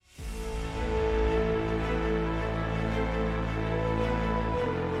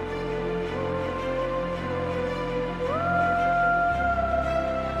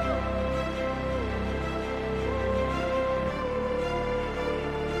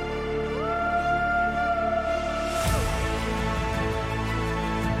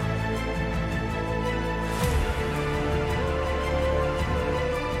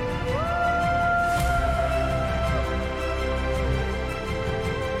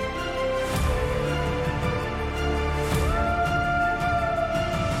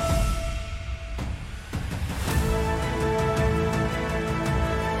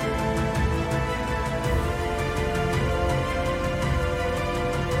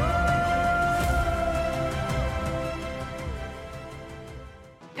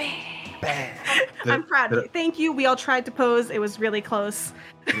I'm proud of you. Thank you. We all tried to pose. It was really close.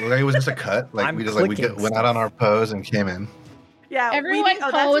 It was just a cut. Like we went out on our pose and came in. Yeah, everyone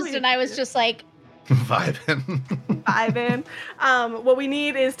posed, and I was just like vibing. What we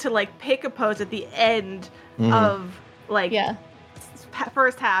need is to like pick a pose at the end of like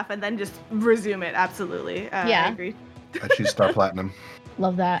first half, and then just resume it. Absolutely. I agree. I choose Star Platinum.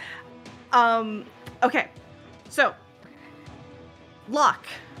 Love that. Okay, so Locke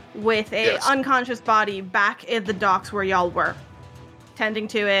with a unconscious body back in the docks where y'all were, tending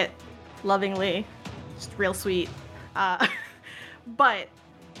to it lovingly, just real sweet. But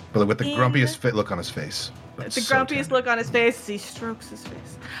with the grumpiest fit look on his face. The grumpiest look on his face as he strokes his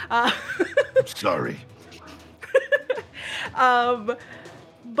face. Sorry.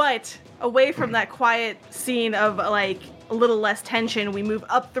 But away from that quiet scene of like a little less tension, we move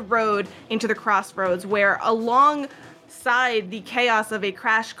up the road into the crossroads where alongside the chaos of a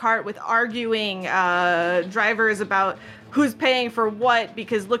crash cart with arguing drivers about who's paying for what,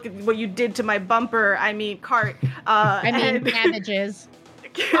 because look at what you did to my bumper. I mean, cart. Cabbages.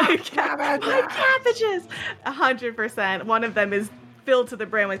 Cabbages. 100%. One of them is filled to the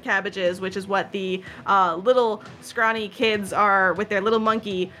brim with cabbages, which is what the little scrawny kids are with their little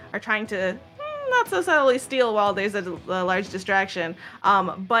monkey are trying to not so subtly steal while there's a large distraction.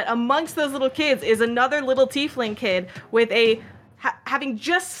 But amongst those little kids is another little tiefling kid with having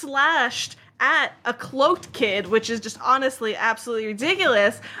just slashed at a cloaked kid, which is just honestly absolutely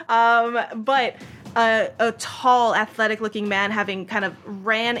ridiculous. But a tall, athletic-looking man having kind of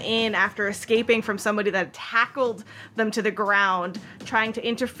ran in after escaping from somebody that tackled them to the ground, trying to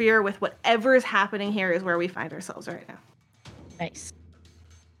interfere with whatever is happening here is where we find ourselves right now. Nice.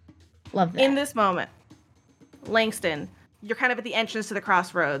 Love that. In this moment, Langston, you're kind of at the entrance to the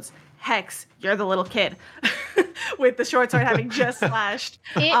crossroads. Hex, you're the little kid with the short sword having just slashed.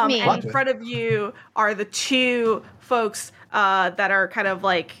 And in front of you are the two folks that are kind of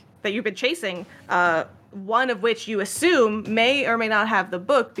like, that you've been chasing. One of which you assume may or may not have the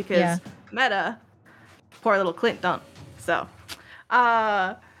book because meta, poor little Clint don't. So,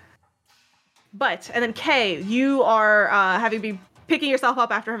 and then Kay, you are having been picking yourself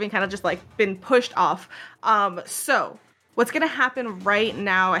up after having kind of just like been pushed off. So what's gonna happen right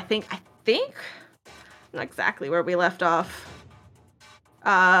now? I think not exactly where we left off.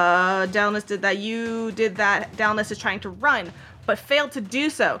 Dalnus did that. You did that. Dalnus is trying to run, but failed to do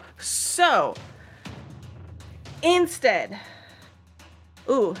so. So instead,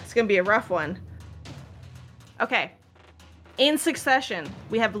 it's gonna be a rough one. Okay. In succession,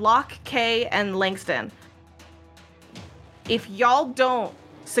 we have Locke, Kay, and Langston. If y'all don't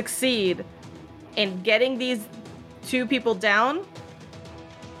succeed in getting these two people down,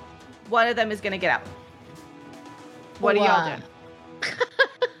 one of them is gonna get out. What are y'all doing?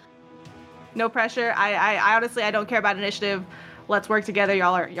 No pressure. I honestly, I don't care about initiative. Let's work together.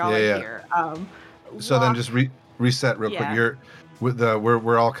 Y'all are here. So then just reset real quick. You're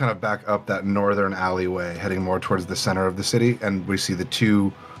we're all kind of back up that northern alleyway, heading more towards the center of the city, and we see the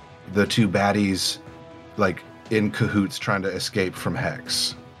two baddies like in cahoots trying to escape from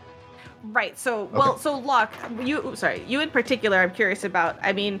Hex. Right. So so Locke, you in particular, I'm curious about.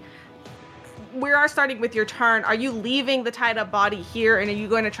 I mean, we are starting with your turn. Are you leaving the tied up body here, and are you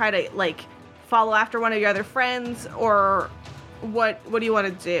going to try to like follow after one of your other friends, or what do you want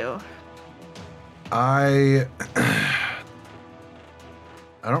to do? I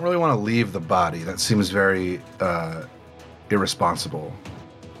don't really want to leave the body. That seems very irresponsible.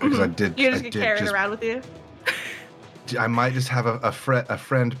 Because You're just gonna carry it around with you? I might just have a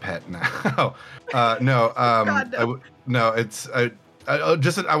friend pet now. No. God, no.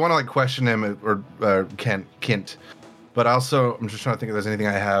 I want to like question him or Kent, but also I'm just trying to think if there's anything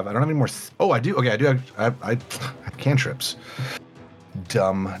I have. I don't have any more. I do. Okay, I do. I have cantrips.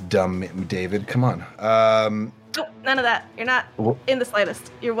 Dumb David. Come on. None of that. You're not in the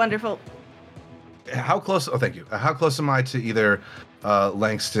slightest. You're wonderful. How close? Oh, thank you. How close am I to either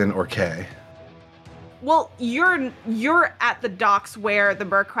Langston or Kay? Well, you're at the docks where the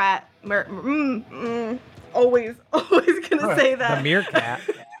always gonna say that. The meerkat.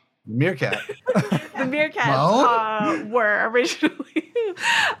 The meerkats were originally.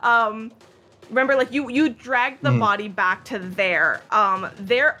 Remember, like you dragged the body back to there.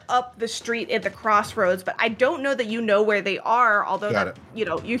 They're up the street at the crossroads, but I don't know that you know where they are. Although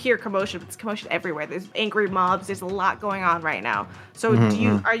you hear commotion. It's commotion everywhere. There's angry mobs. There's a lot going on right now. So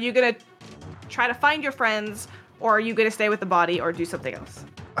are you gonna try to find your friends, or are you gonna stay with the body, or do something else?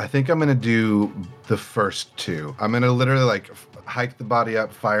 I think I'm gonna do the first two. I'm gonna literally like hike the body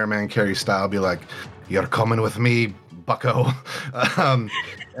up, fireman carry style, be like, "You're coming with me, bucko,"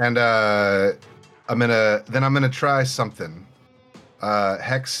 And I'm gonna try something.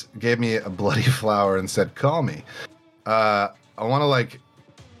 Hex gave me a bloody flower and said, "Call me." I want to like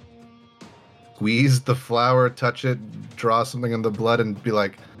squeeze the flower, touch it, draw something in the blood, and be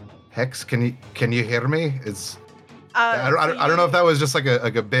like, "Hex, can you hear me?" I don't know if that was just like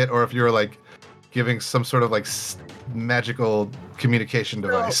a bit, or if you were like giving some sort of like magical communication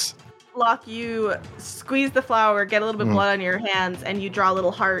device. Locke, you squeeze the flower, get a little bit of blood on your hands, and you draw a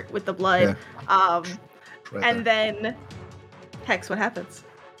little heart with the blood. Yeah. And then, Hex, what happens?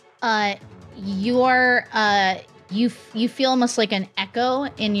 You feel almost like an echo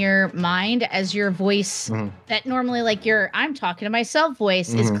in your mind as your voice that normally like your I'm talking to myself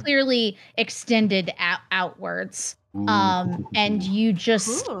voice is clearly extended outwards. And you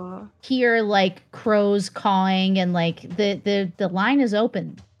just hear like crows cawing and like the line is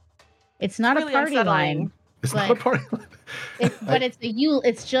open. It's not really a party line. It's not a party line. But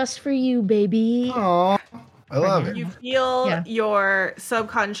it's just for you, baby. Aww, I love it. You feel your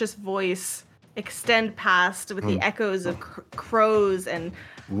subconscious voice extend past with the echoes of crows and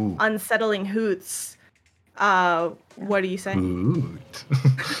unsettling hoots. What are you saying?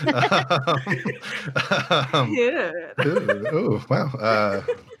 Oh, wow.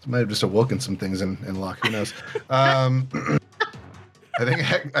 Might have just awoken some things in Locke. Who knows?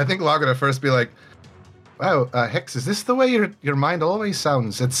 I think Locke would at first be like, "Wow, Hex, is this the way your mind always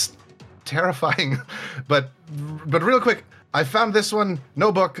sounds? It's terrifying." But real quick, I found this one.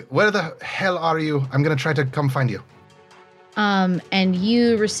 No book. Where the hell are you? I'm gonna try to come find you. And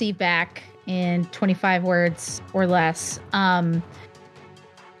you receive back in 25 words or less.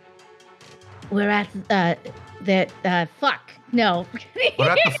 We're at fuck. No.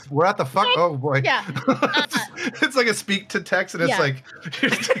 we're at the fuck. Oh boy. Yeah. It's like a speak to text, and it's like.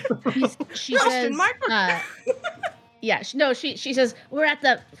 she says. She says we're at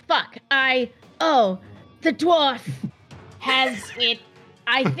the fuck. The dwarf has it.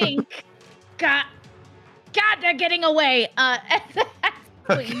 I think. God, they're getting away.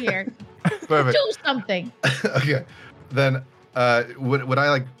 Here. Perfect. Do something. Okay, then would I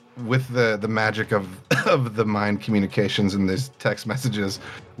like with the magic of the mind communications and these text messages?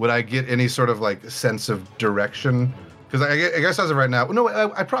 Would I get any sort of like sense of direction? Because I guess as of right now, no,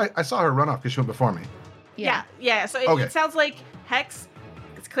 I saw her run off because she went before me. Yeah. So it sounds like Hex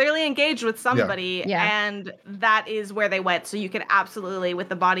is clearly engaged with somebody, and that is where they went. So you could absolutely, with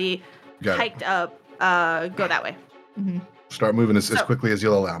the body hiked up, go that way. Mm-hmm. Start moving as quickly as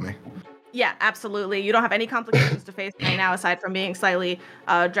you'll allow me. Yeah, absolutely. You don't have any complications to face right now, aside from being slightly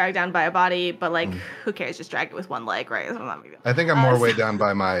dragged down by a body. But like, who cares? Just drag it with one leg, right? I think I'm more weighed down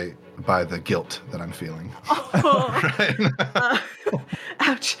by the guilt that I'm feeling. Oh.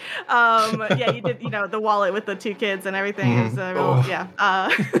 Ouch. Yeah, you did. The wallet with the two kids and everything.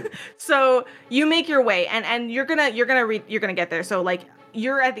 So you make your way, and you're gonna get there. So like,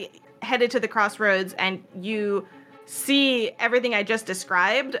 you're headed to the crossroads, and you see everything I just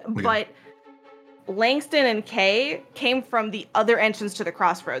described, but Langston and Kay came from the other entrance to the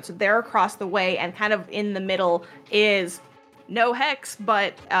crossroads. So they're across the way, and kind of in the middle is no Hex,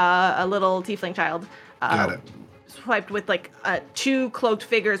 but a little tiefling child. Got it. Swiped with like two cloaked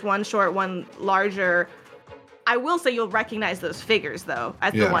figures, one short, one larger. I will say you'll recognize those figures, though,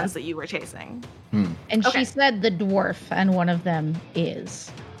 as the ones that you were chasing. And she said the dwarf, and one of them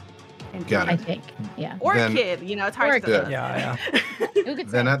is. Got it. I think, or a kid, it's hard to say. Yeah.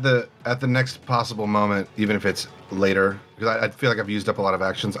 Then at the next possible moment, even if it's later, because I feel like I've used up a lot of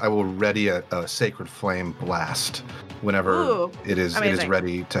actions, I will ready a sacred flame blast whenever it is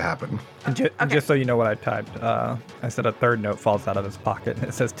ready to happen. And just so you know what I typed, I said a third note falls out of his pocket, and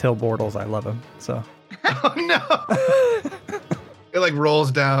it says "Till Bortles, I love him." So. Oh no! It like rolls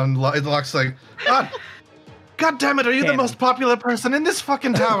down. It looks like. God damn it, are you the most popular person in this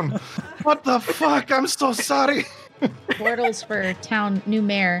fucking town? What the fuck? I'm so sorry. Bortles for town, new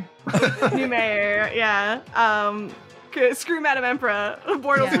mayor. New mayor, yeah. Screw Madam Emperor.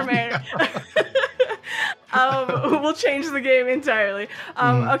 Bortles for mayor. We'll change the game entirely.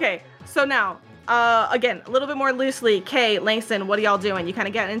 Okay, so now, again, a little bit more loosely. Kay, Langston, what are y'all doing? You kind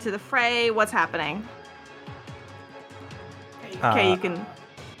of get into the fray. What's happening? Okay, you can...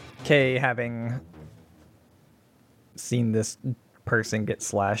 Kay, having seen this person get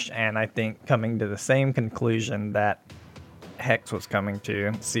slashed, and I think coming to the same conclusion that Hex was coming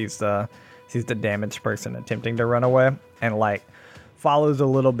to, sees the damaged person attempting to run away, and like follows a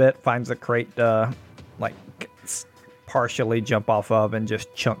little bit, finds a crate to like partially jump off of, and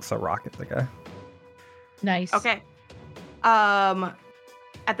just chunks a rock at the guy. Nice. Okay. At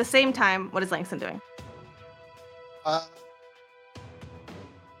the same time, what is Langston doing?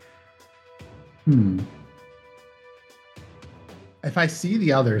 If I see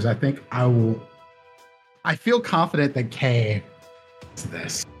the others, I think I will. I feel confident that Kay is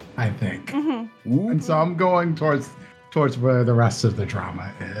this. I think, and so I'm going towards where the rest of the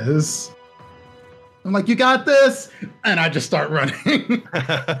drama is. I'm like, you got this, and I just start running.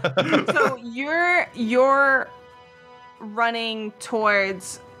 So you're running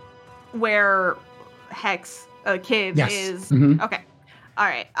towards where Hex Kid is. Okay, all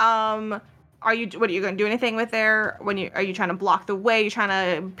right. What are you going to do anything with there? Are you trying to block the way? You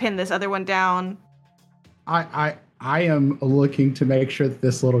trying to pin this other one down? I am looking to make sure that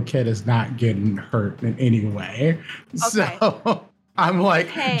this little kid is not getting hurt in any way. Okay. So I'm like,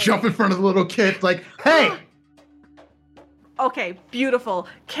 jump in front of the little kid, like, hey! Okay, beautiful.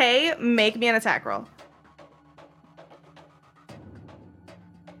 Kay, make me an attack roll.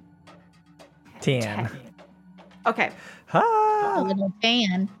 10. Okay. A little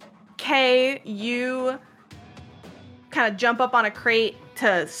fan. Kay, you kind of jump up on a crate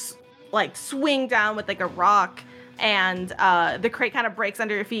to like swing down with like a rock, and the crate kind of breaks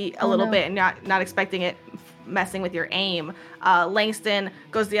under your feet a little bit, and not expecting it messing with your aim. Langston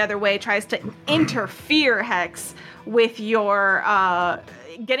goes the other way, tries to interfere, Hex, with your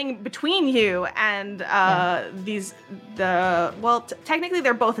getting between you and technically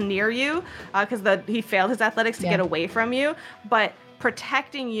they're both near you because he failed his athletics to get away from you, but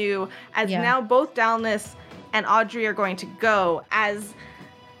protecting you as now both Dalnus and Audrey are going to go as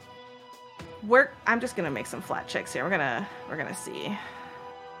I'm just gonna make some flat checks here. We're gonna see.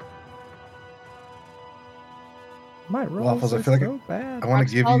 My Waffles, I feel like so bad. I want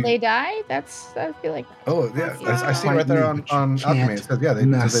to give you. They die. I feel like. Oh yeah, I see right there on Alchemy. It says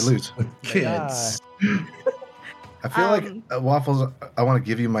they lose. With kids. I feel like Waffles. I want to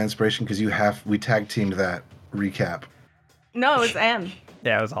give you my inspiration because we tag teamed that recap. No, it was Anne.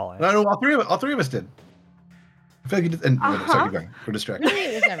 Yeah, it was all Anne. No, all three of us did. I feel like you did. And sorry, keep going. We're distracted. Really,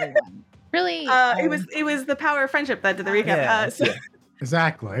 it was everyone. Really, it was the power of friendship that did the recap.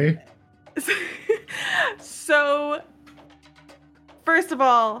 Exactly. So, first of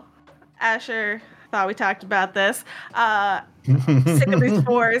all, Asher, thought we talked about this. Sick of these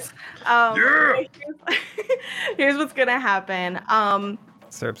fours. Here's what's gonna happen.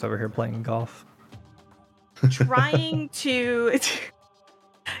 Syrup's over here playing golf. Trying to,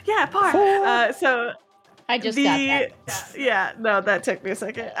 par. So I just got that. Yeah, no, that took me a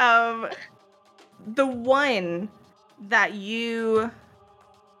second. The one that you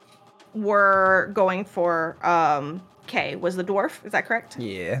were going for, Kay, was the dwarf. Is that correct?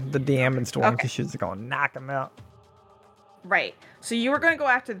 Yeah, the damaged one, because she's going to knock him out. Right. So you were going to go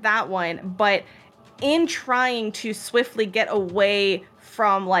after that one, but in trying to swiftly get away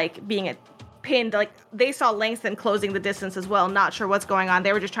from, like, being pinned, like, they saw Langston closing the distance as well, not sure what's going on.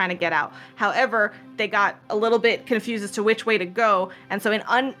 They were just trying to get out. However, they got a little bit confused as to which way to go, and so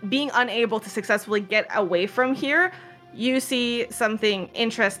in being unable to successfully get away from here, you see something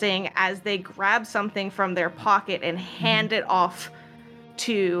interesting as they grab something from their pocket and hand it off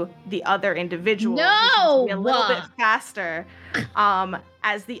to the other individual. No! A little bit faster,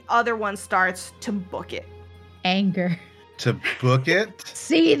 as the other one starts to book it. Anger. To book it?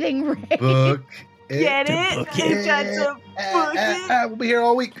 Seething rage. Book it. Get it? Book it. We'll be here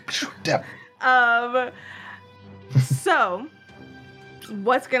all week. So,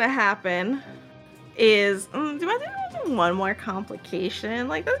 what's gonna happen is, do I do one more complication?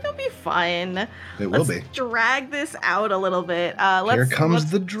 Like, that's gonna be fun. It will be. Drag this out a little bit. Here comes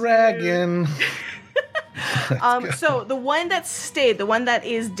the dragon. So the one that stayed, the one that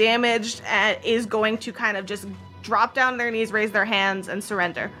is damaged, is going to kind of just drop down on their knees, raise their hands, and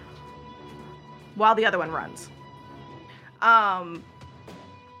surrender, while the other one runs.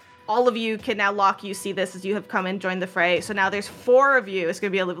 All of you can now lock. You see this as you have come and joined the fray. So now there's 4 of you. It's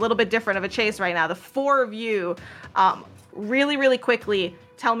going to be a little bit different of a chase right now. The 4 of you, really, really quickly,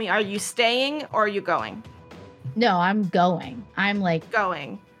 tell me, are you staying or are you going? No, I'm going. I'm like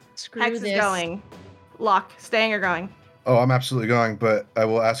going. Screw Hex this. is going. Locke, staying or going? Oh, I'm absolutely going, but I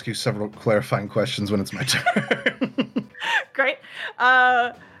will ask you several clarifying questions when it's my turn. Great.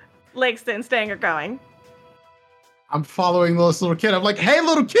 Langston, staying or going? I'm following this little kid. I'm like, hey,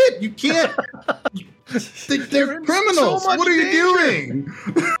 little kid, you can't. They're criminals. So what are you doing?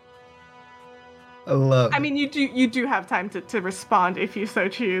 I love it. I mean, you do have time to respond if you so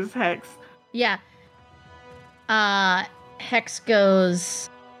choose, Hex. Yeah. Hex goes,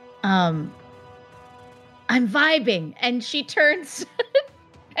 I'm vibing. And she turns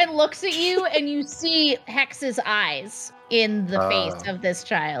and looks at you, and you see Hex's eyes in the face of this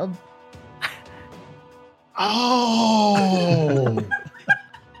child. Oh.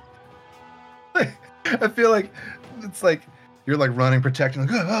 I feel like it's like you're like running, protecting,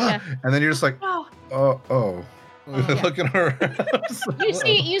 like, and then you're just like, oh. Look at her.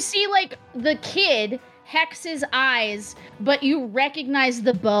 You see like the kid Hex's eyes, but you recognize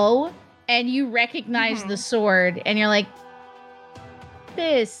the bow and you recognize the sword, and you're like,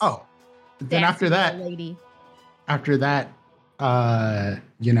 this. Oh, then after that,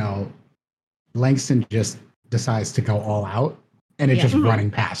 Langston just decides to go all out, and it's just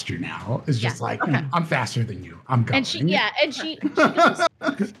running past you now. It's just like, I'm faster than you. I'm going. And she goes,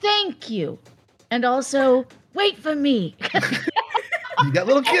 thank you, and also wait for me. You got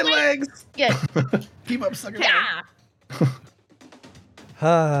little kid legs. Yeah. Keep up, sucker. Yeah.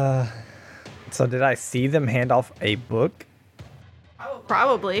 So did I see them hand off a book?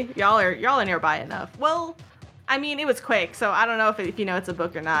 Probably. Y'all are nearby enough. Well, I mean, it was quick, so I don't know if you know it's a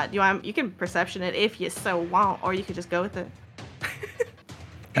book or not. You can perception it if you so want, or you could just go with it.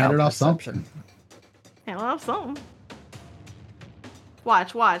 Hand it off something. Hand it off something.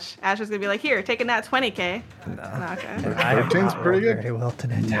 Watch. Asher's gonna be like, here, take a nat 20K. No. Okay. 13's pretty good. Very well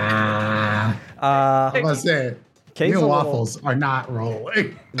today. Nah. I'm gonna say, me and Waffles are not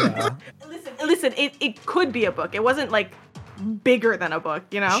rolling. Yeah. Listen, it could be a book. It wasn't like bigger than a book,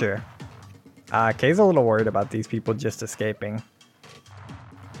 you know? Sure. Kay's a little worried about these people just escaping.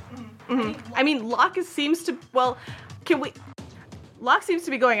 Mm-hmm. I mean, Locke seems to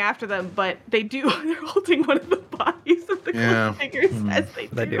be going after them, but they're holding one of the bodies of the figures as they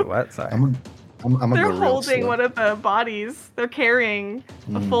do. They do what? Sorry. They're holding one of the bodies. They're carrying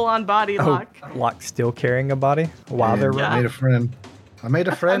a full-on body, Locke. Locke's still carrying a body while they're running? I made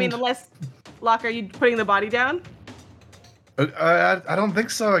a friend. I mean, unless, Locke, are you putting the body down? I don't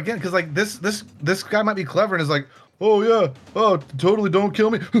think so. Again, because like this guy might be clever and is like, oh yeah, oh totally, don't kill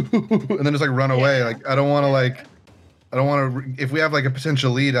me, and then just like run away. Like I don't want to. If we have like a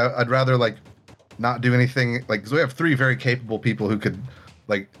potential lead, I'd rather like not do anything. Like, because we have 3 very capable people who could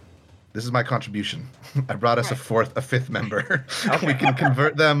like. This is my contribution. I brought us a 5th member. Okay. We can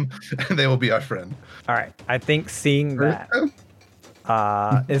convert them, and they will be our friend. All right. I think seeing that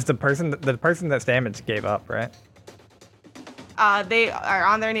is the person that's damaged gave up, right? They are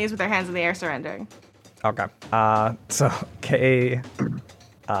on their knees with their hands in the air, surrendering. Okay. So Kay,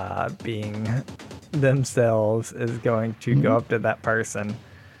 being themselves, is going to go up to that person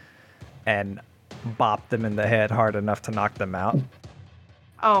and bop them in the head hard enough to knock them out.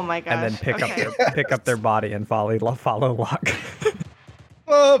 Oh my gosh! And then pick up their body and follow Locke.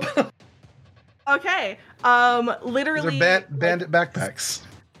 Okay. Literally. These are bandit backpacks.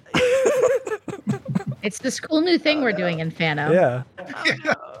 It's this cool new thing we're doing in Fano. Yeah.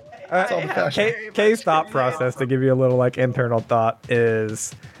 Kay's thought process, to give you a little like internal thought,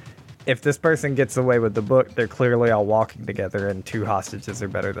 is if this person gets away with the book, they're clearly all walking together, and 2 hostages are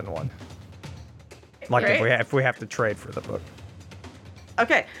better than 1. Like if we have to trade for the book.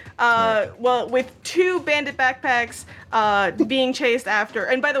 Okay. Well, with 2 bandit backpacks being chased after,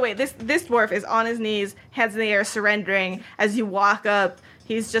 and by the way, this dwarf is on his knees, hands in the air, surrendering. As you walk up,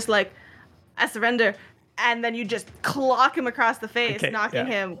 he's just like, I surrender. And then you just clock him across the face, knocking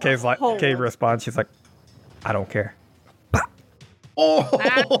him. Kay responds, she's like, I don't care.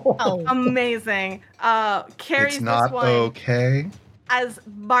 Oh, amazing. Carries it's not this one. Okay. As,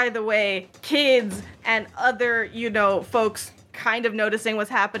 by the way, kids and other, folks kind of noticing what's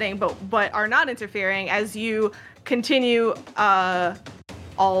happening, but are not interfering as you continue,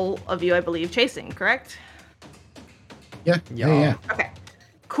 all of you, I believe, chasing, correct? Yeah. Okay.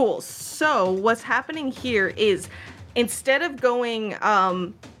 Cool. So what's happening here is, instead of going,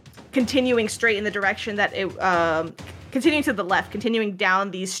 continuing straight in the direction that it, continuing to the left, continuing down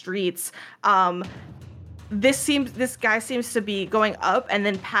these streets, this guy seems to be going up and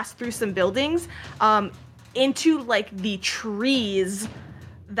then pass through some buildings, into like the trees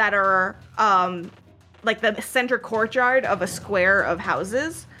that are, like the center courtyard of a square of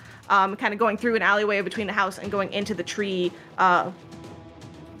houses, kind of going through an alleyway between the house and going into the tree,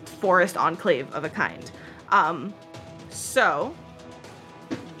 forest enclave of a kind. So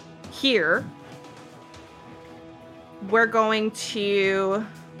here we're going to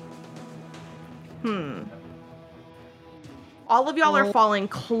all of y'all are falling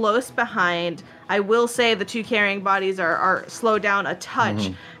close behind. I will say the 2 carrying bodies are slowed down a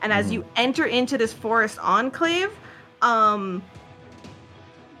touch, and as you enter into this forest enclave,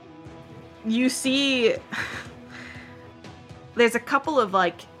 you see there's a couple of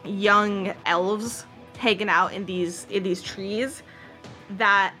like young elves hanging out in these trees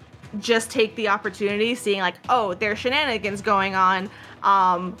that just take the opportunity, seeing like, oh, there's shenanigans going on.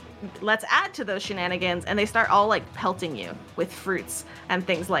 Let's add to those shenanigans, and they start all like pelting you with fruits and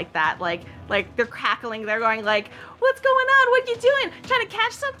things like that. Like they're cackling, they're going like, "What's going on? What you doing? Trying to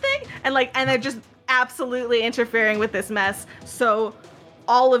catch something?" And they're just absolutely interfering with this mess. So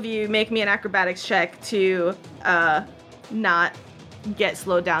all of you make me an acrobatics check to not get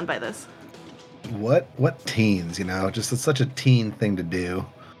slowed down by this. What teens, just it's such a teen thing to do.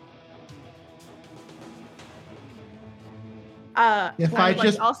 If I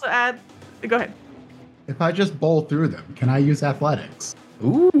just also add, go ahead. If I just bowl through them, can I use athletics?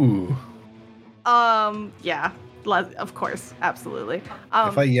 Ooh. Yeah, of course, absolutely.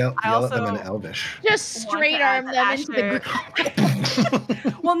 If I yell at them in Elvish, just straight arm them into the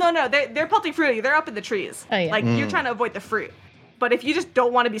ground. Well, no, they're pelting fruit. They're up in the trees. Oh, yeah. You're trying to avoid the fruit. But if you just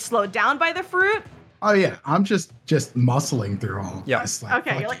don't want to be slowed down by the fruit. Oh yeah, I'm just muscling through all. Yeah. This,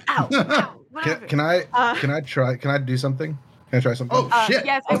 okay, you're like, ow. Can I try? Can I do something? Can I try something? Oh shit!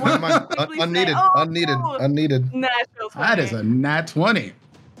 Yes, unneeded. Unneeded. Natural 20. That is a nat 20.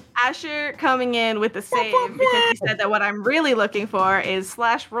 Asher coming in with the save because he said that what I'm really looking for is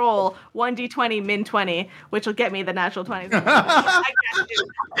 /roll 1d20 min 20, which will get me the natural 20s.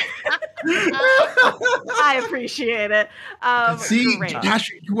 I appreciate it. See, great.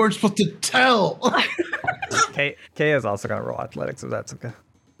 Asher, you weren't supposed to tell. Kay is also going to roll athletics, if that's okay.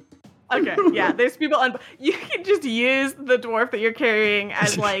 Okay, yeah, there's people you can just use the dwarf that you're carrying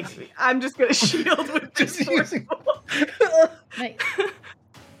as I'm just going to shield with just using.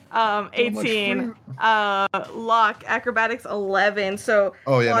 18. Locke, acrobatics 11. So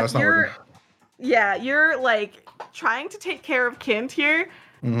Locke, no, it's not working. Yeah, you're trying to take care of Kint here.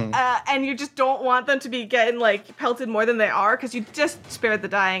 Mm-hmm. And you just don't want them to be getting pelted more than they are because you just spared the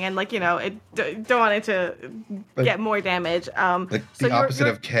dying and don't want it to get more damage. So the opposite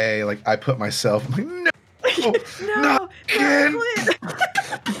of Kay, I put myself. I'm no,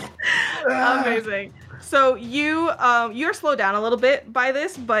 amazing. So you're slowed down a little bit by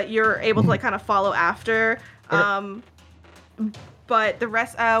this, but you're able to kind of follow after. But the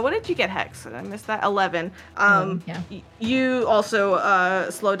rest, what did you get, Hex? I missed that. 11. Yeah. You also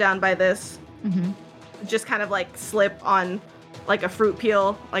slow down by this. Mm-hmm. Just kind of slip on a fruit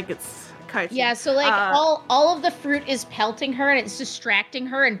peel, it's cartoon. Yeah. So all of the fruit is pelting her, and it's distracting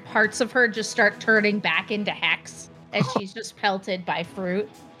her, and parts of her just start turning back into Hex as she's just pelted by fruit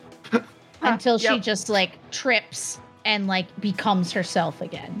until she just trips and becomes herself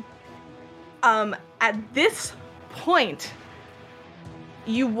again. At this point,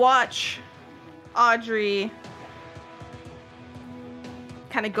 you watch Audrey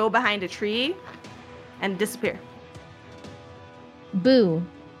kind of go behind a tree and disappear. Boo.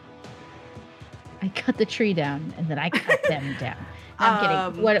 I cut the tree down and then I cut them down.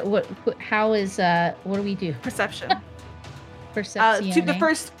 I'm kidding. What do we do? Perception. Perception. To the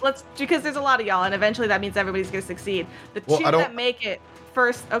first, because there's a lot of y'all, and eventually that means everybody's going to succeed. The two that make it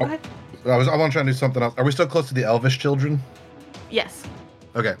first. Oh, go ahead. I want to try to do something else. Are we still close to the Elvish children? Yes.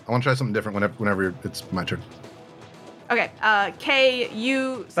 Okay, I want to try something different whenever it's my turn. Okay, Kay,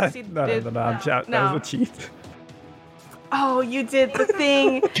 you succeeded. No, that was a cheat. Oh, you did the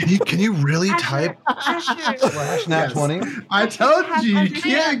thing. Can you really Asher, type /nat20? I told you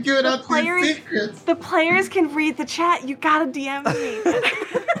can't give up your secrets. The players can read the chat. You gotta DM me.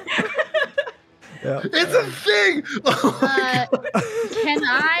 Yeah. It's a thing. Can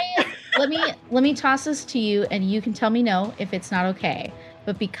I? Let me toss this to you, and you can tell me no if it's not okay.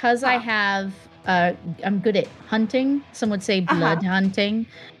 But because I have, I'm good at hunting. Some would say blood hunting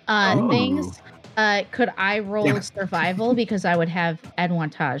things. Could I roll survival because I would have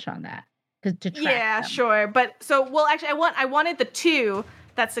advantage on that to track them. Sure. But actually, I wanted the two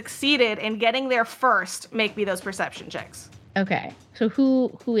that succeeded in getting there first make me those perception checks. Okay. So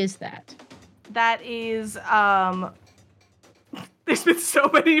who is that? That is There's been so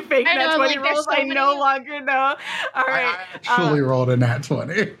many fake nat 20 rolls. I no longer know. All right. I actually rolled a nat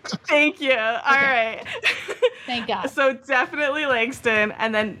 20. Thank you. All right. Thank God. So definitely Langston,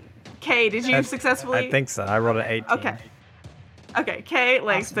 and then Kay. Did you successfully? I think so. I rolled an 18. Okay. Kay,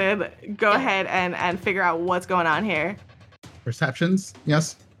 Langston, go ahead and figure out what's going on here. Perceptions?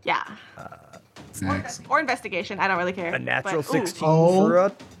 Yes. Yeah. Or investigation. I don't really care. A natural 16 Oh, for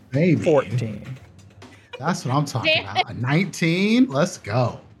a maybe. 14. That's what I'm talking about. A 19. Let's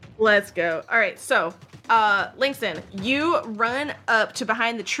go. Let's go. All right. So, Langston, you run up to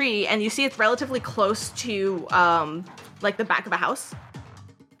behind the tree and you see it's relatively close to the back of a house.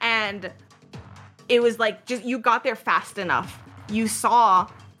 And it was just you got there fast enough. You saw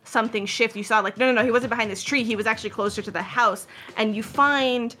something shift. You saw no, he wasn't behind this tree. He was actually closer to the house. And you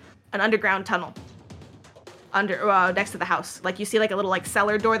find an underground tunnel under next to the house. Like you see like a little like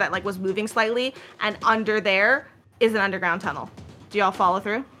cellar door that like was moving slightly, and under there is an underground tunnel. Do y'all follow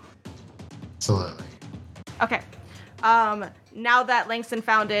through? Absolutely. Okay. Now that Langston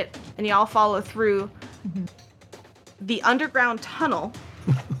found it and y'all follow through, the underground tunnel,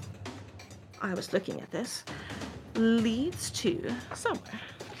 I was looking at this, leads to somewhere.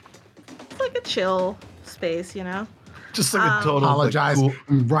 It's like a chill space, you know? Just like a total apologize. Like, cool.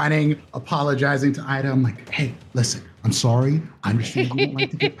 I'm running, apologizing to Ida. I'm like, hey, listen, I'm sorry. I understand you don't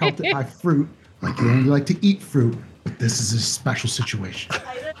like to get pelted by fruit. Like you only like to eat fruit, but this is a special situation.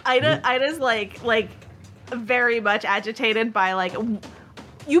 Ida's like very much agitated by like,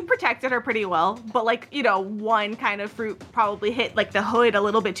 you protected her pretty well, but like, you know, one kind of fruit probably hit like the hood a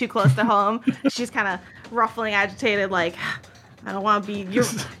little bit too close to home. She's kind of ruffling, agitated, like, I don't want to be, you're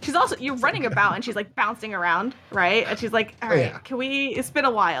running about and she's like bouncing around, right? And she's like, all right, it's been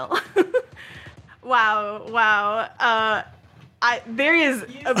a while. Wow. There is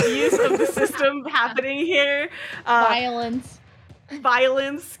abuse of the system happening here. Violence.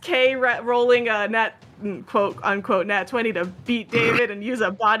 Kay rolling a nat, quote unquote, nat 20 to beat David and use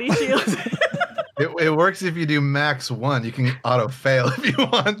a body shield. It works if you do max 1. You can auto fail if you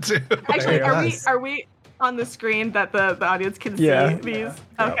want to. Actually, are we on the screen that the audience can see these?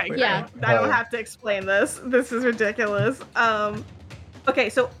 Okay, yeah. I don't have to explain this. This is ridiculous. Okay,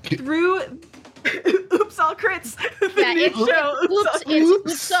 so through Oops All Crits. It's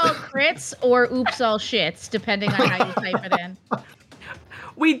Oops All Crits or Oops All Shits, depending on how you type it in.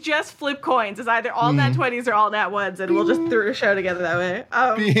 We just flip coins. It's either all nat 20s or all nat 1s, and we'll just throw a show together that way.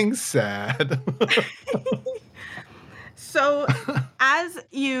 Being sad. So as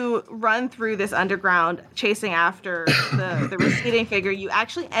you run through this underground, chasing after the receding figure, you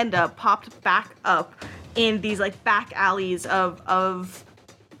actually end up popped back up in these like back alleys of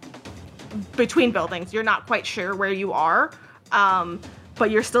between buildings. You're not quite sure where you are, but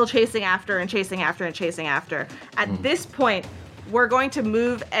you're still chasing after. At this point, we're going to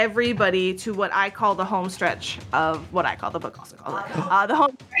move everybody to what I call the home stretch of what I call, the book also calls it, the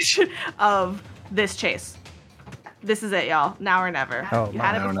home stretch of this chase. This is it, y'all. Now or never. You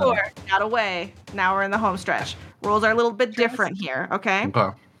had it before, got away. Now we're in the home stretch. Rules are a little bit different here, okay?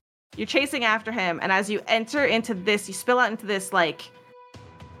 You're chasing after him, and as you enter into this, you spill out into this, like,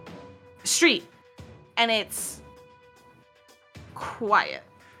 street, and it's quiet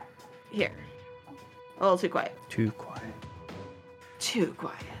here. A little too quiet. Too quiet.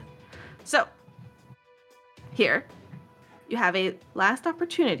 So, here, you have a last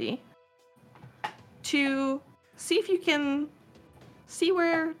opportunity to see if you can see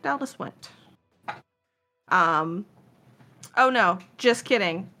where Dallas went. Oh no, just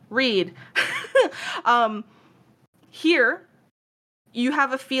kidding. Reed. Here, you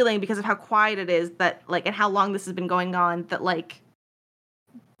have a feeling because of how quiet it is that, like, and how long this has been going on, that, like,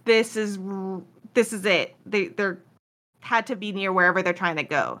 this is it. They're had to be near wherever they're trying to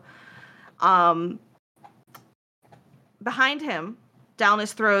go. Behind him,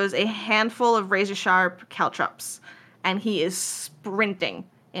 Dallas throws a handful of razor-sharp caltrops, and he is sprinting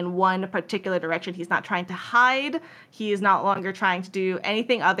in one particular direction. He's not trying to hide. He is not longer trying to do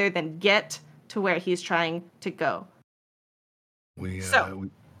anything other than get to where he's trying to go.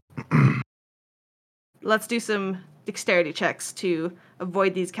 Let's do some dexterity checks to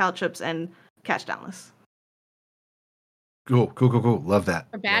avoid these caltrops and catch Dallas. Cool. Love that.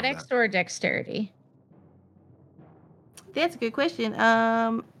 Acrobatics or dexterity? That's a good question.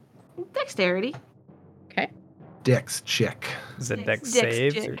 Dexterity. Okay. Dex check. Is it dex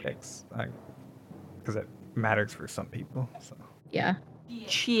saves check. Or dex? Because it matters for some people. So. Yeah.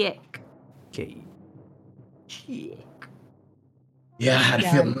 Check. Okay. Check. Yeah, I had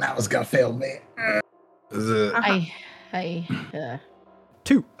a feeling that was gonna fail me. Is it? I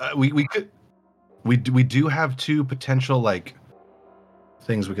 2. We do have 2 potential like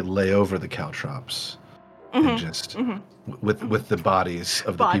things we could lay over the caltrops. And just with the bodies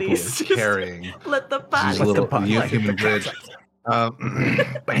of the people we're carrying. Let the bodies. A little human bridge.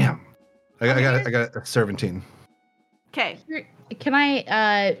 Bam. I got a 17. Okay. Can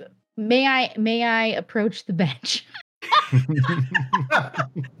I? May I approach the bench?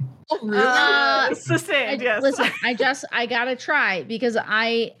 Oh, really? Sustained, yes. Listen, I gotta try because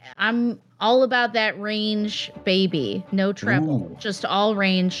I'm all about that range, baby. No treble, just all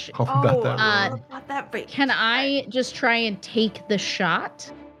range. About that range. Can I just try and take the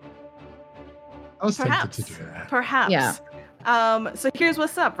shot? I was tempted to do that. Perhaps. Yeah. So here's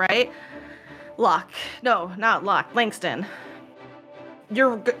what's up, right? Locke. No, not Locke. Langston.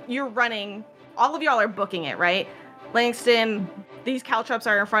 You're running. All of y'all are booking it, right? Langston, these caltrops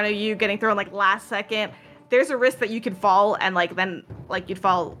are in front of you, getting thrown like last second. There's a risk that you could fall, and like then like you'd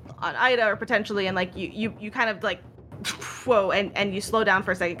fall on Ida or potentially, and like you kind of like whoa, and you slow down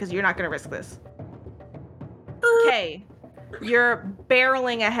for a second because you're not gonna risk this. Okay, you're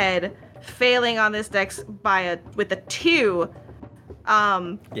barreling ahead, failing on this dex with a 2.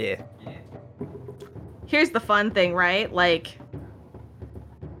 Yeah. Here's the fun thing, right? Like,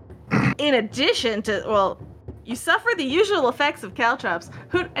 in addition to, well, you suffer the usual effects of caltrops.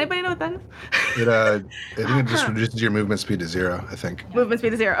 Anybody know what that is? I think it just reduces your movement speed to 0, I think. Movement speed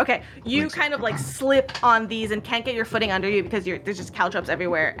to 0. Okay. You kind of like slip on these and can't get your footing under you because there's just caltrops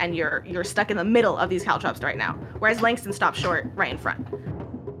everywhere and you're stuck in the middle of these caltrops right now. Whereas Langston stopped short right in front.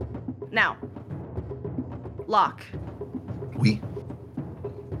 Now, Locke. Oui.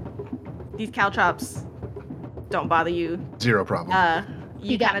 These caltrops don't bother you. 0 problem.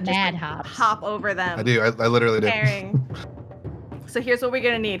 You kind of just hop over them. I do. I literally do. So here's what we're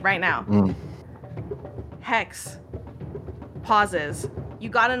gonna need right now. Hex pauses. You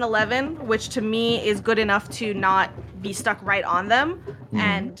got an 11, which to me is good enough to not be stuck right on them,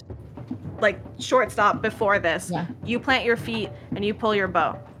 and like short stop before this. Yeah. You plant your feet and you pull your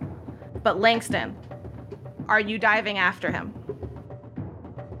bow. But Langston, are you diving after him?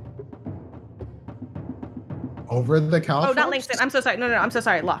 Over the caltrops? Oh, not Langston. I'm so sorry. No, I'm so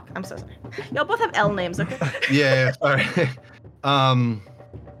sorry. Locke. I'm so sorry. Y'all both have L names, okay? Yeah. Sorry. I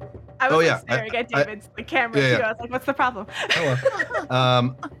was staring at David's the camera too. I was like, "What's the problem?"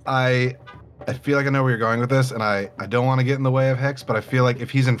 I feel like I know where you're going with this, and I don't want to get in the way of Hex, but I feel like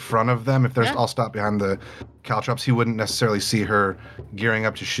if he's in front of them, if I'll stop behind the caltrops, he wouldn't necessarily see her gearing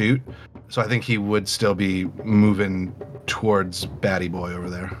up to shoot. So I think he would still be moving towards Baddie Boy over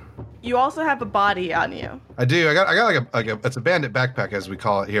there. You also have a body on you. I do. I got like a it's a bandit backpack, as we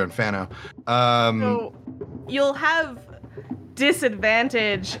call it here in Fano. So you'll have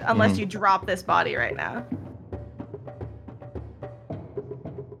disadvantage unless you drop this body right now.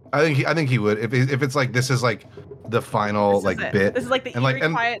 I think he would if it's like this is like the final bit. This is like the eerie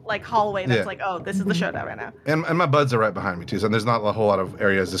quiet like hallway that's like, oh, this is the showdown right now. And my buds are right behind me too, so there's not a whole lot of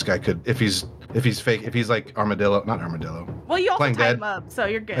areas this guy could if he's fake, if he's like not armadillo. Well, you also tied him up, so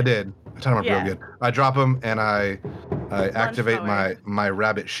you're good. I did. I tied him up real good. I drop him and I activate my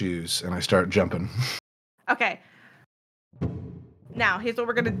rabbit shoes and I start jumping. Okay. Now here's what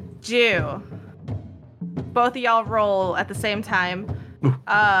we're gonna do. Both of y'all roll at the same time.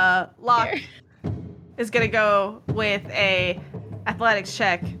 Locke is gonna go with a athletics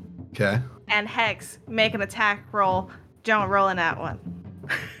check. Okay. And Hex, make an attack roll. Don't roll in that one.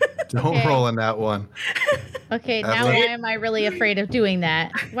 Don't roll in that one. Okay, now why am I really afraid of doing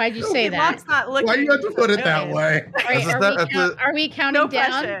that? Why'd you say that? Locke's not looking. Why do you have to put it that way? Are we counting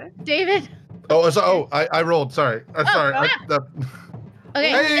down, David? I rolled. Sorry. Sorry. Okay,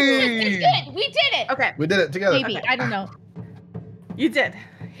 hey! it's good. We did it. Okay. We did it together. Maybe. Okay. I don't know. You did.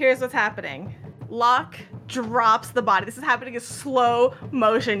 Here's what's happening. Locke drops the body. This is happening in slow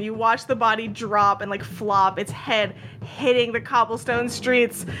motion. You watch the body drop and like flop, its head hitting the cobblestone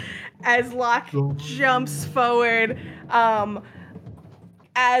streets as Locke jumps forward.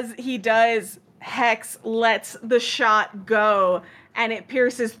 As he does, Hex lets the shot go and it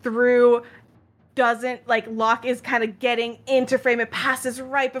pierces through. Locke is kind of getting into frame. It passes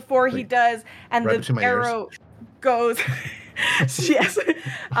right before he does, and the arrow goes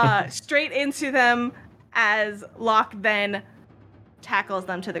straight into them as Locke then tackles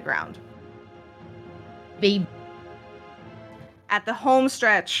them to the ground. At the home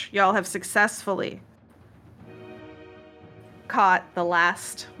stretch, y'all have successfully caught the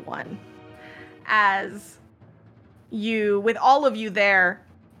last one. As you, with all of you there,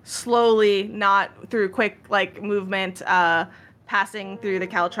 slowly, not through quick movement, passing through the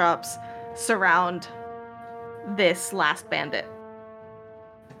caltrops, surround this last bandit.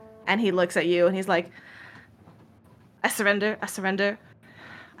 And he looks at you and he's like, I surrender.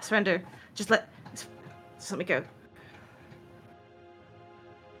 Just let me go.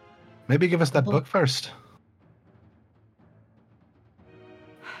 Maybe give us that book first.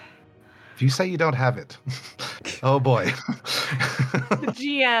 If you say you don't have it, oh boy. The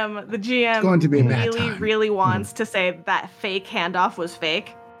GM going to be really wants to say that fake handoff was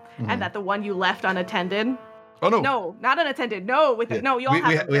fake, and that the one you left unattended. Oh no! No, not unattended. No, you all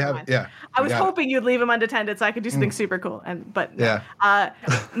have it. Yeah. I was hoping you'd leave him unattended so I could do something super cool, but no.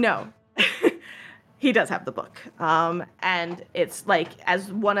 No. He does have the book, and it's like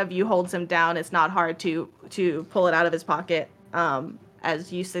as one of you holds him down, it's not hard to pull it out of his pocket.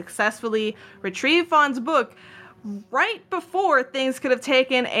 As you successfully retrieve Fawn's book right before things could have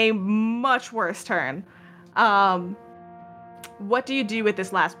taken a much worse turn. What do you do with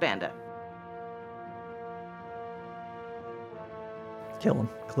this last bandit? Kill him,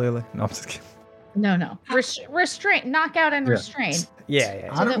 clearly. No, I'm just kidding. No. Restrain, knockout and restrain.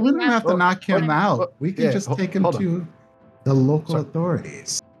 Yeah. So we don't have to knock him out. We can just take him to the local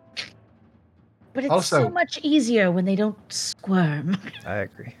authorities. But it's so much easier when they don't squirm. I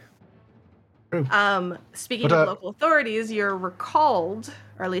agree. Speaking of local authorities, you're recalled,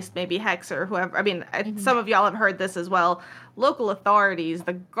 or at least maybe Hex or whoever. I mean, some of y'all have heard this as well. Local authorities,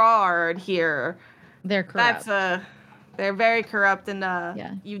 the guard here, they're corrupt. They're very corrupt, and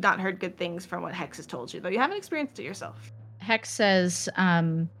you've not heard good things from what Hex has told you, though you haven't experienced it yourself. Hex says,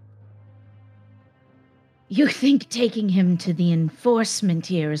 you think taking him to the enforcement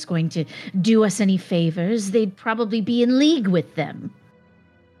here is going to do us any favors? They'd probably be in league with them.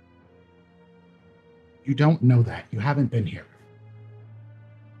 You don't know that. You haven't been here.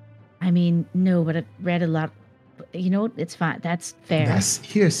 I mean, no, but I've read a lot. You know, it's fine. That's fair. That's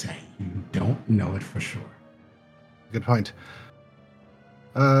hearsay. You don't know it for sure. Good point.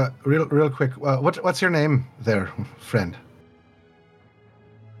 Real quick. What's your name there, friend?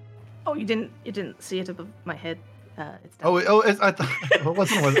 Oh, you didn't see it above my head. It's down. I thought. I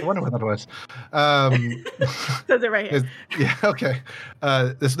wonder what that was. Says it right here. Yeah. Okay.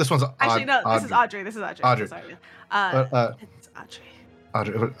 This one's actually no. This is Audrey. Audrey. Sorry. It's Audrey.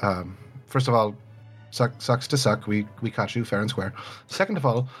 Audrey. First of all, sucks to suck. We caught you fair and square. Second of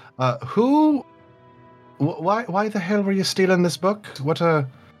all, why the hell were you stealing this book? What are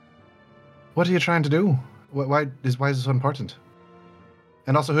you trying to do? Why is it so important?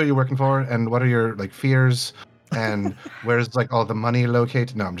 And also, who are you working for? And what are your fears? And where's all the money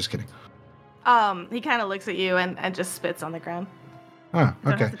located? No, I'm just kidding. He kind of looks at you and just spits on the ground. Oh, okay. I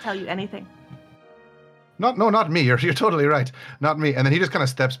don't have to tell you anything. Not me. You're totally right. Not me. And then he just kind of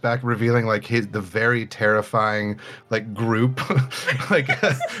steps back, revealing the very terrifying group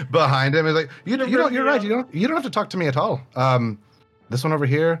behind him. He's you're right. You don't have to talk to me at all. This one over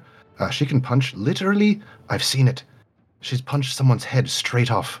here, she can punch. Literally, I've seen it. She's punched someone's head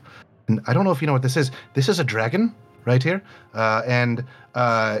straight off. And I don't know if you know what this is. This is a dragon right here, and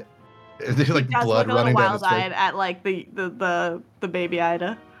there's blood running down his face. Wild-eyed at the baby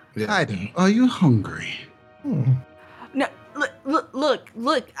Ida. Yeah. Ida, are you hungry? No,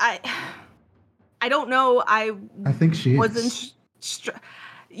 look. I don't know. I think she wasn't.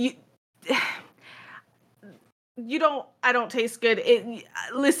 You don't. I don't taste good.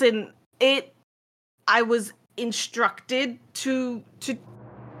 I was instructed to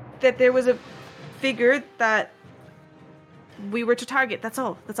that there was a figure that we were to target. That's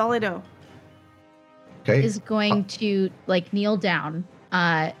all I know. Okay. Is going to kneel down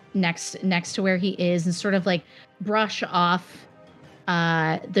next to where he is and sort of brush off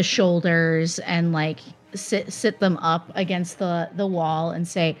the shoulders and sit them up against the wall and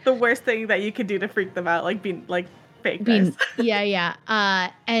say the worst thing that you could do to freak them out, being fake nice. Yeah.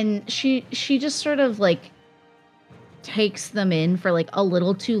 And she just sort of takes them in for a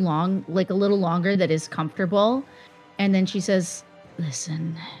little too long, a little longer that is comfortable. And then she says,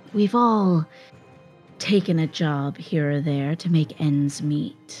 listen, we've all taken a job here or there to make ends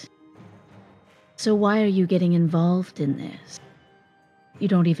meet. So why are you getting involved in this? You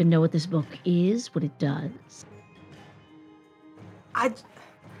don't even know what this book is, what it does.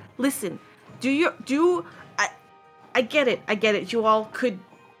 Listen, I get it. You all could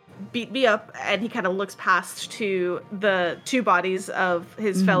beat me up, and he kind of looks past to the two bodies of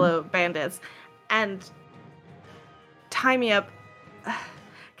his fellow bandits and tie me up.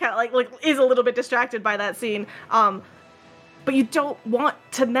 Kind of is a little bit distracted by that scene. But you don't want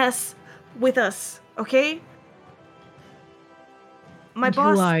to mess with us, okay? My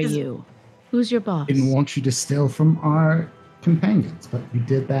boss. Who are you? Who's your boss? Didn't want you to steal from our companions, but you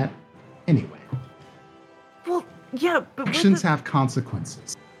did that anyway. Well, yeah, but actions have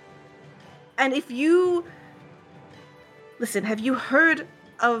consequences. And if you listen, have you heard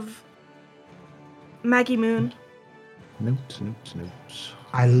of Maggie Moon? Notes.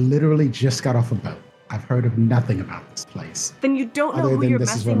 I literally just got off a boat. I've heard of nothing about this place. Then you don't know who you're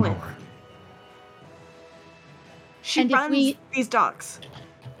messing with. She runs these docks.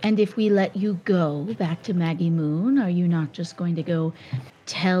 And if we let you go back to Maggie Moon, are you not just going to go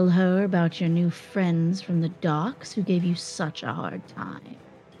tell her about your new friends from the docks who gave you such a hard time?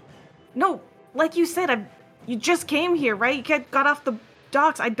 No, like you said, you just came here, right? You got off the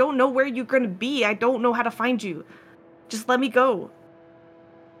docks. I don't know where you're going to be. I don't know how to find you. Just let me go.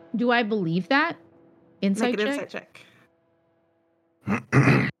 Do I believe that? Insight check?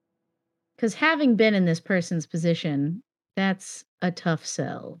 Because having been in this person's position, that's a tough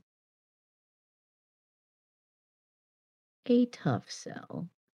sell. a tough sell.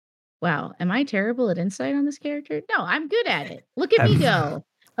 Wow, am I terrible at insight on this character? No, I'm good at it. Look at me go.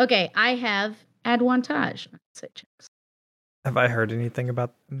 Okay, I have advantage on insight checks. Have I heard anything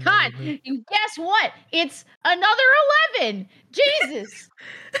about? God, guess what? It's another 11. Jesus.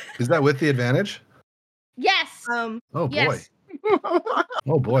 Is that with the advantage? Yes. Oh boy. Yes.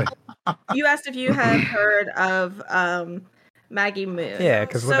 Oh boy. You asked if you had heard of Maggie Moon. Yeah,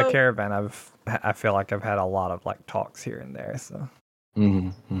 because with the caravan, I feel like I've had a lot of like talks here and there. So.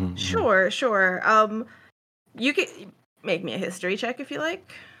 Sure. You can make me a history check if you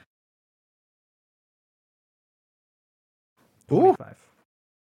like. Ooh.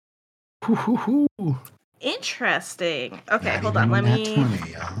 25. Interesting. Okay, hold on. Let me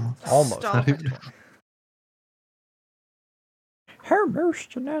 20, almost. Her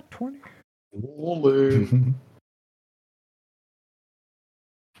mercy nat 20.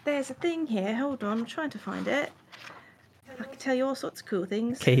 There's a thing here. Hold on, I'm trying to find it. I can tell you all sorts of cool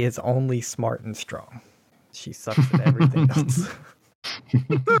things. Kay is only smart and strong. She sucks at everything else.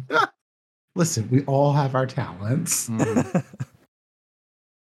 Listen, we all have our talents.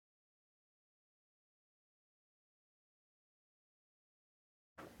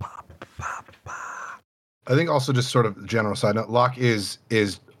 I think also just sort of general side note, Locke is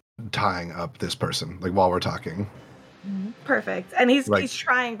tying up this person, like while we're talking. Perfect. And he's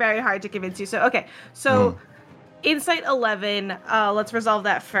trying very hard to convince you. So okay. So Insight 11, let's resolve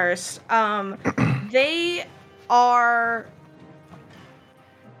that first. They're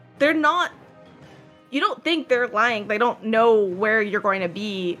not, you don't think they're lying. They don't know where you're going to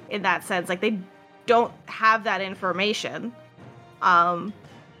be in that sense. Like they don't have that information.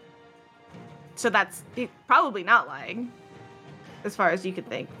 So that's probably not lying, as far as you can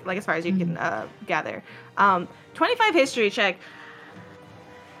think, like as far as you can gather. 25 history check.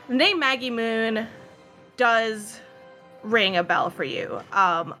 The name Maggie Moon does ring a bell for you,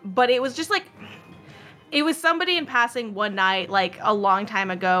 but it was just like, it was somebody in passing one night, like a long time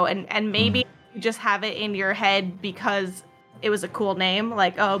ago, and maybe you just have it in your head because it was a cool name,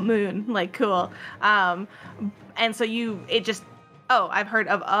 like, oh, Moon, like cool. And so I've heard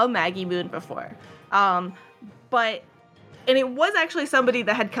of a Maggie Moon before. And it was actually somebody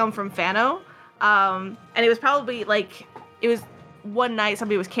that had come from Fano. And it was probably it was one night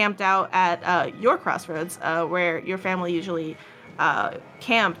somebody was camped out at your crossroads, where your family usually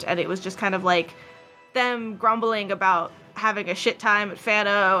camped. And it was just kind of like them grumbling about having a shit time at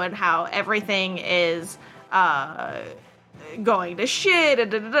Fano and how everything is going to shit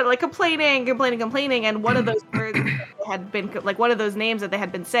and like complaining. And one of those words had been like one of those names that they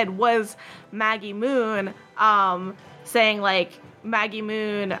had been said was Maggie Moon, saying like Maggie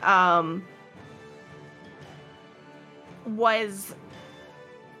Moon was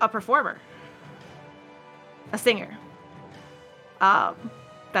a performer, a singer.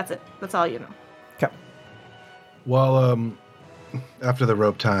 That's it. That's all you know. Okay. Well, after the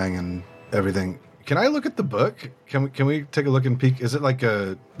rope tying and everything, can I look at the book? Can we take a look and peek? Is it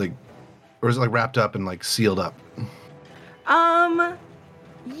or is it like wrapped up and like sealed up?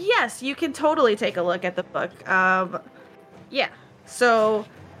 Yes, you can totally take a look at the book. Yeah. So,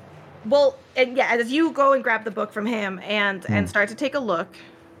 as you go and grab the book from him and start to take a look,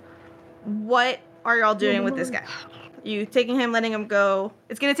 what are y'all doing with this guy? You taking him, letting him go?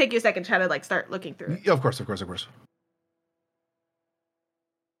 It's gonna take you a second to try to like start looking through it. Yeah, of course.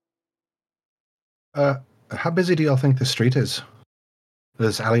 How busy do y'all think the street is?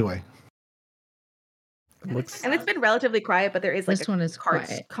 This alleyway. And it's been relatively quiet, but there is like this one is carts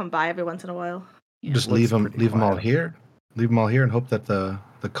quiet. come by every once in a while. Yeah. Just leave them all here. Leave them all here and hope that the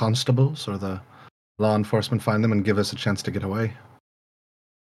constables or the law enforcement find them and give us a chance to get away.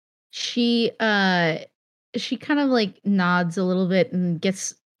 She kind of like nods a little bit and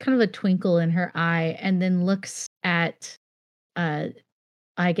gets kind of a twinkle in her eye and then looks at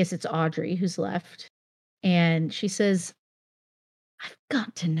I guess it's Audrey who's left. And she says, I've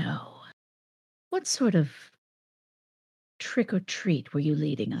got to know, what sort of trick or treat were you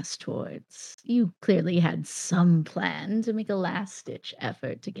leading us towards? You clearly had some plan to make a last-ditch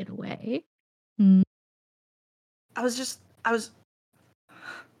effort to get away. I was just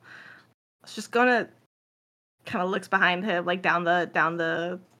gonna kind of looks behind him, like down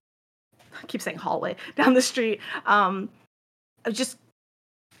the I keep saying hallway, down the street. I was just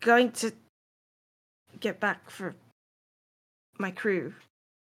going to get back for my crew.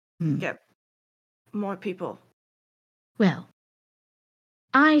 Get more people. Well,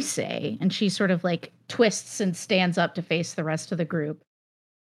 I say, and she sort of like twists and stands up to face the rest of the group.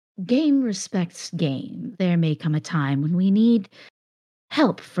 Game respects game. There may come a time when we need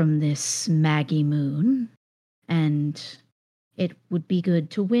help from this Maggie Moon. And it would be good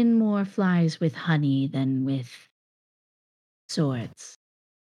to win more flies with honey than with swords.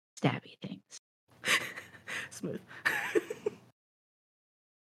 Stabby things. Smooth.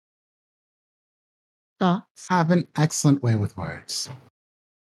 Thoughts? I have an excellent way with words.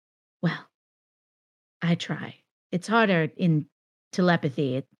 Well, I try. It's harder in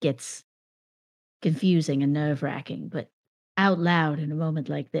telepathy. It gets confusing and nerve-wracking, but out loud in a moment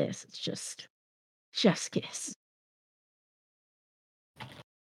like this, it's just kiss.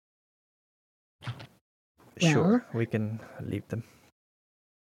 Sure, we can leave them.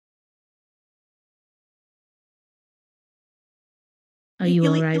 Are you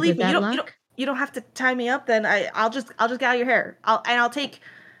all right with that, Luck? You don't have to tie me up. Then I'll just get out your hair. I'll take.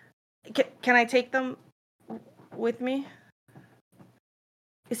 Can I take them with me?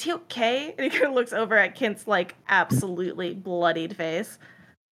 Is he okay? And he kind of looks over at Kent's like absolutely bloodied face.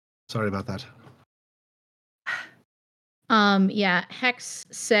 Sorry about that. Yeah, Hex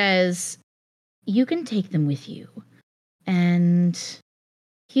says you can take them with you. And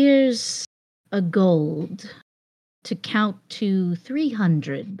here's a gold to count to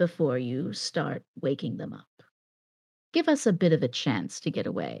 300 before you start waking them up. Give us a bit of a chance to get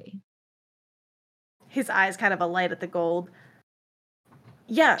away. His eyes kind of alight at the gold.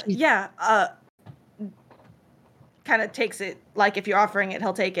 Yeah. Kind of takes it, like if you're offering it,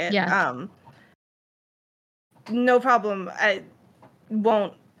 he'll take it. Yeah. No problem. I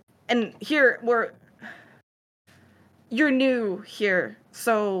won't. And here you're new here,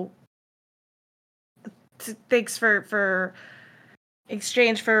 so thanks for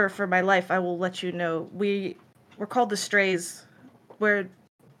exchange for my life. I will let you know. We're called the Strays. We're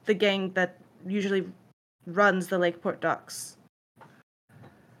the gang that usually runs the Lakeport docks.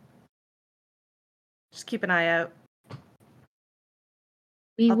 Just keep an eye out.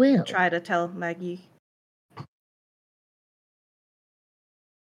 We will try to tell Maggie.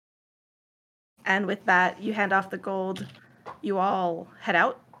 And with that, you hand off the gold. You all head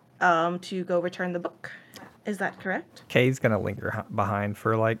out to go return the book. Is that correct? Kay's gonna linger behind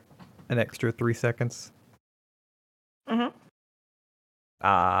for like an extra 3 seconds.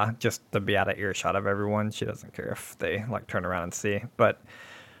 Just to be out of earshot of everyone. She doesn't care if they like turn around and see. But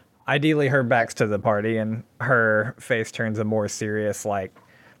ideally, her back's to the party, and her face turns a more serious like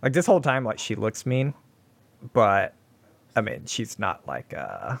this whole time. Like she looks mean, but I mean she's not like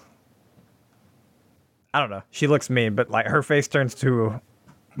I don't know. She looks mean, but like her face turns to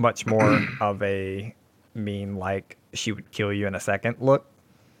much more of a mean, like she would kill you in a second look.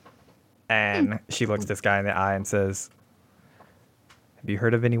 And she looks this guy in the eye and says, "Have you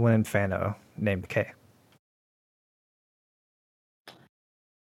heard of anyone in Fano named Kay?"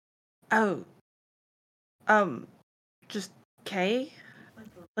 Oh. Just K?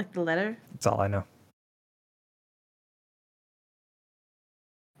 Like the letter? That's all I know.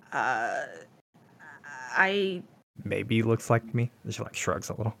 Maybe looks like me. She like shrugs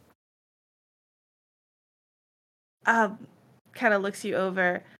a little. Kind of looks you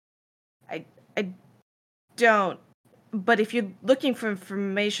over. I don't. But if you're looking for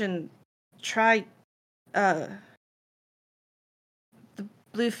information, try the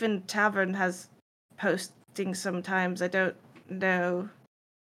Bluefin Tavern has postings sometimes. I don't know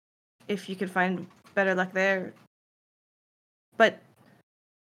if you can find better luck there. But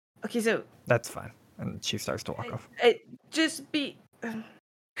okay, so that's fine. And she starts to walk off. Just be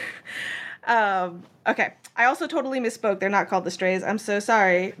okay. I also totally misspoke. They're not called the Strays. I'm so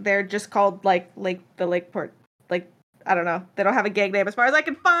sorry. They're just called like the Lakeport. Like I don't know. They don't have a gang name as far as I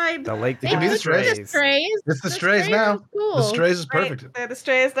can find. The Lake. It could be the Strays. It's the Strays now. Cool. The Strays is perfect. They're the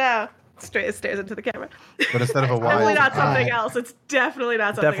Strays now. Strays stares into the camera. But instead of a wild, definitely not something else. It's definitely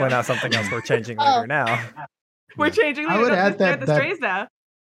not something. Definitely not something else. We're changing later now. We're changing later. I would add that the Strays now.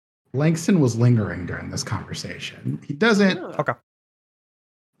 Langston was lingering during this conversation. He doesn't. Okay.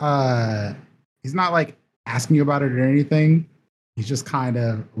 He's not like asking you about it or anything. He's just kind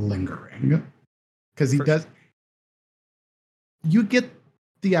of lingering because he does. You get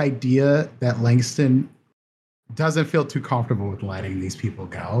the idea that Langston doesn't feel too comfortable with letting these people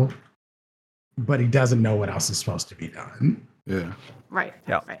go, but he doesn't know what else is supposed to be done. Yeah. Right.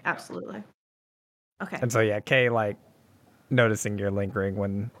 Yeah. Right. Absolutely. Okay. And so yeah, Kay like noticing you're lingering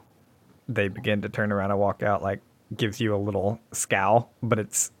when they begin to turn around and walk out, like gives you a little scowl, but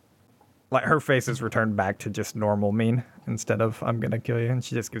it's like her face is returned back to just normal mean instead of "I'm gonna kill you," and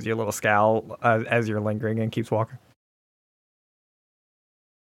she just gives you a little scowl as you're lingering and keeps walking.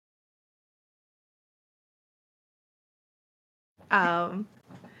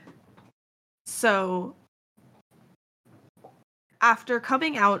 So after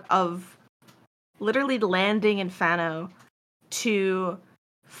coming out of literally landing in Fano to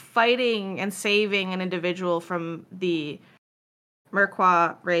fighting and saving an individual from the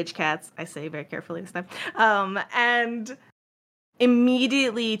Merquois Rage Cats. I say very carefully this time. And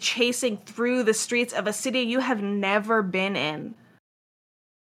immediately chasing through the streets of a city you have never been in.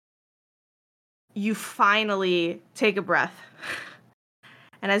 You finally take a breath.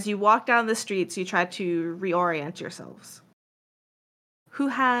 And as you walk down the streets, you try to reorient yourselves. Who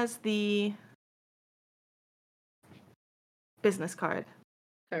has the business card?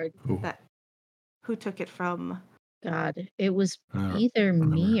 Who took it from? God, it was either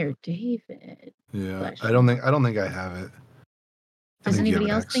me or David. Yeah, I don't think I have it. Does anybody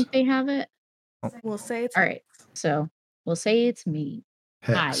else think they have it? We'll say it's all right. So we'll say it's me.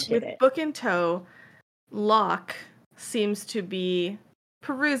 With book in tow, Locke seems to be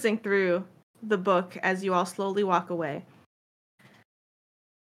perusing through the book as you all slowly walk away.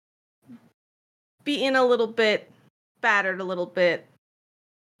 Beaten a little bit, battered a little bit,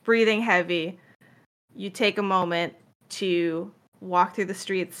 breathing heavy, you take a moment to walk through the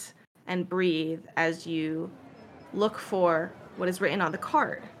streets and breathe as you look for what is written on the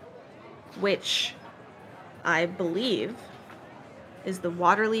card, which I believe is the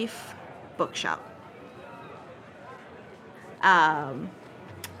Waterleaf Bookshop. I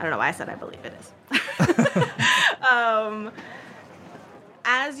don't know why I said I believe it is.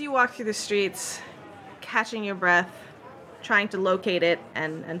 As you walk through the streets, catching your breath, trying to locate it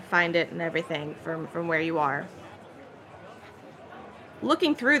and find it and everything from where you are.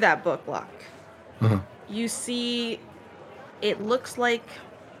 Looking through that book, Locke, you see it looks like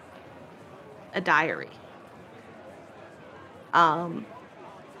a diary.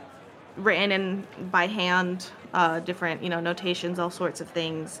 Written in by hand, different, notations, all sorts of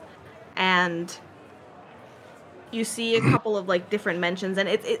things. And you see a couple of like different mentions, and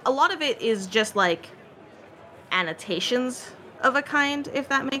a lot of it is just like annotations of a kind, if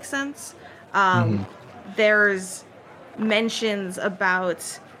that makes sense. There's mentions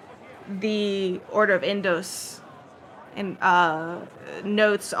about the Order of Indos and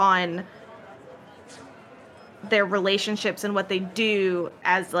notes on their relationships and what they do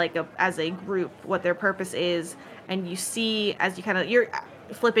as a group, what their purpose is. And you see, as you're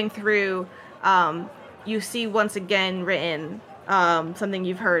flipping through, you see once again written something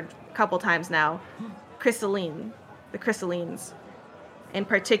you've heard a couple times now, Crystalline, the Crystallines. In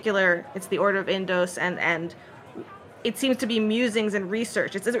particular, it's the Order of Indos, and it seems to be musings and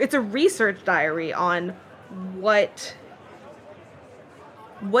research. It's a research diary on what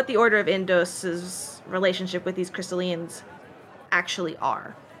the Order of Indos's relationship with these Crystallines actually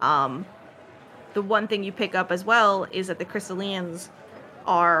are. The one thing you pick up as well is that the Crystallines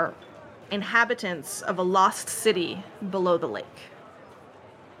are inhabitants of a lost city below the lake.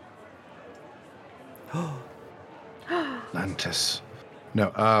 Atlantis.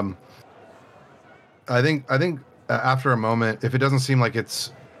 No, I think after a moment, if it doesn't seem like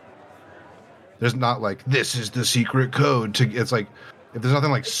there's not like, this is the secret code it's like, if there's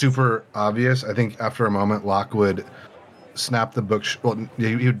nothing like super obvious, I think after a moment, Locke would snap the book.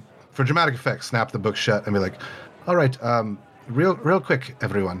 He would, for dramatic effect, snap the book shut and be like, all right, real quick,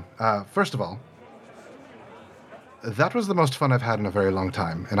 everyone. First of all, that was the most fun I've had in a very long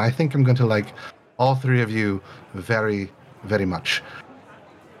time. And I think I'm going to like all three of you very, very much.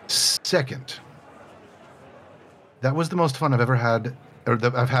 Second, that was the most fun I've ever had, or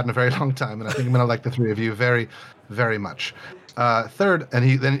that I've had in a very long time, and I think I'm gonna like the three of you very, very much. Third, and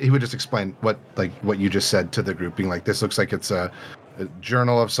he would just explain what you just said to the group, being like, this looks like it's a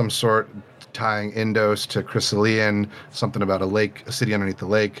journal of some sort, tying Indos to Crystalline, something about a city underneath the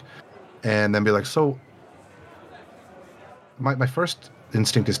lake, and then be like, so my first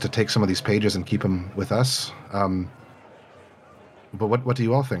instinct is to take some of these pages and keep them with us. But what do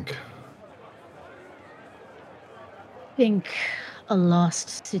you all think? I think a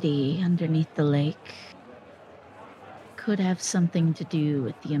lost city underneath the lake could have something to do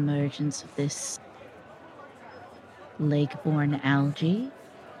with the emergence of this lake-borne algae.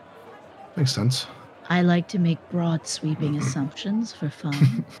 Makes sense. I like to make broad sweeping assumptions for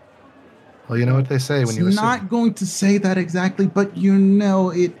fun. Well, you know what they say when you assume. Not going to say that exactly, but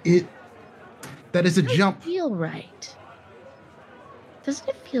it that is a jump. Doesn't feel right. Doesn't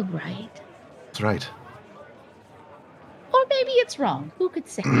it feel right? That's right. Or maybe it's wrong. Who could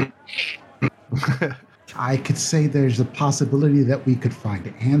say? I could say there's a possibility that we could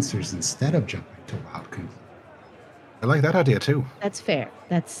find answers instead of jumping to wild conclusions. I like that idea too. That's fair.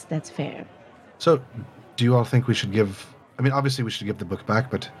 That's fair. So, do you all think we should obviously we should give the book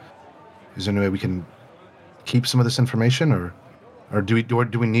back, but is there any way we can keep some of this information, or do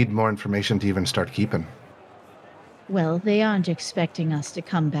we need more information to even start keeping? Well, they aren't expecting us to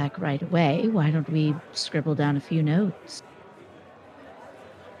come back right away. Why don't we scribble down a few notes?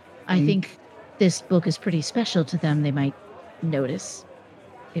 I think this book is pretty special to them. They might notice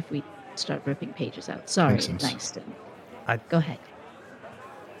if we start ripping pages out. Sorry, Langston. Go ahead.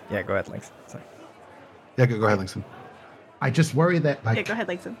 Yeah, go ahead, Langston. Sorry. Yeah, go ahead, Langston. I just worry that yeah, go ahead,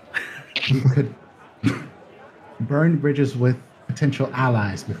 Langston. We could burn bridges with potential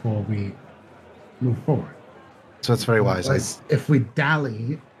allies before we move forward. So that's very wise. If we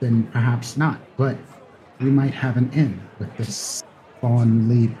dally, then perhaps not. But we might have an in with this Vaughn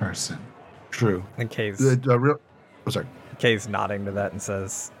Lee person. True. And Kay's sorry. Kay's nodding to that and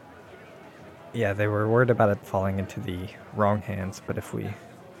says, "Yeah, they were worried about it falling into the wrong hands, but if we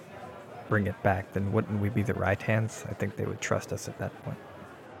bring it back, then wouldn't we be the right hands? I think they would trust us at that point."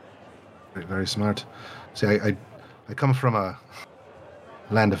 Very, very smart. See, I come from a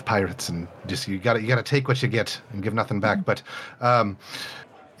land of pirates, and just you gotta take what you get and give nothing back. But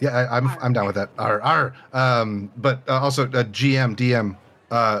yeah, I'm down with that. But also GM, DM.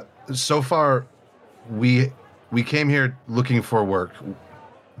 So far, we came here looking for work.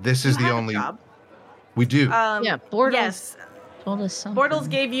 This is the only job. We do. Yeah, Bortles. Yes. Told us something. Bortles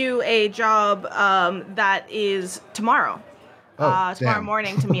gave you a job that is tomorrow. Tomorrow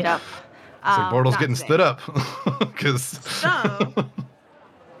morning to meet up. It's like Bortles getting today. stood up.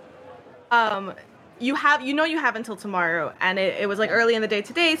 You have until tomorrow, and it was like early in the day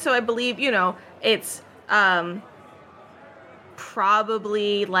today, so I believe it's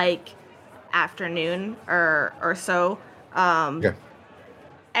probably like afternoon or so. Yeah.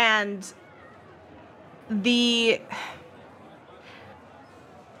 And you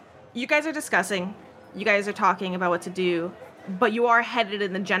guys are discussing, you guys are talking about what to do, but you are headed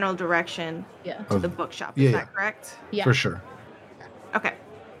in the general direction to the bookshop. Is that correct? Yeah. For sure. Okay.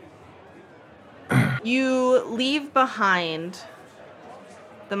 You leave behind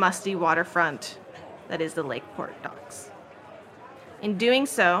the musty waterfront that is the Lakeport docks. In doing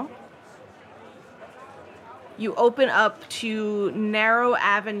so, you open up to narrow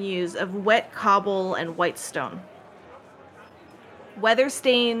avenues of wet cobble and white stone.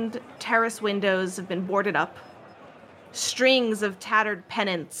 Weather-stained terrace windows have been boarded up. Strings of tattered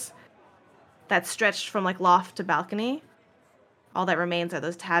pennants that stretched from like loft to balcony. All that remains are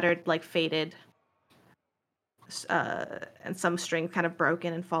those tattered, like faded, and some strings kind of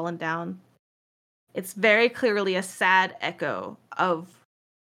broken and fallen down. It's very clearly a sad echo of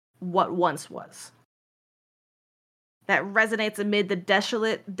what once was. That resonates amid the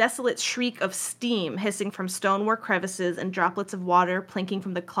desolate shriek of steam hissing from stonework crevices and droplets of water plinking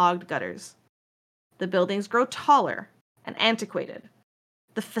from the clogged gutters. The buildings grow taller and antiquated,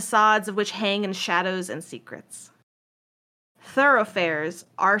 the facades of which hang in shadows and secrets. Thoroughfares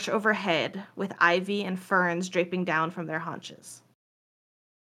arch overhead with ivy and ferns draping down from their haunches.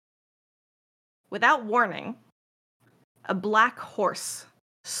 Without warning, a black horse,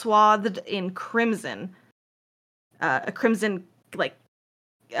 swathed in crimson, a crimson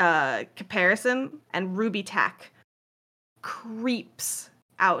caparison and ruby tack, creeps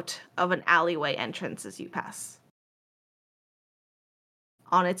out of an alleyway entrance as you pass.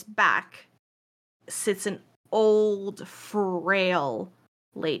 On its back sits an old, frail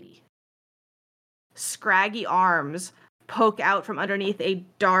lady. Scraggy arms poke out from underneath a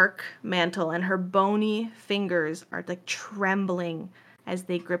dark mantle, and her bony fingers are like trembling as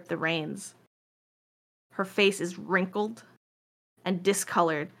they grip the reins. Her face is wrinkled and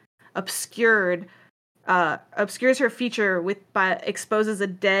discolored, obscures her feature exposes a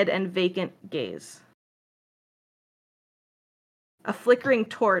dead and vacant gaze. A flickering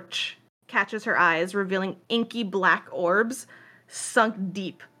torch catches her eyes, revealing inky black orbs sunk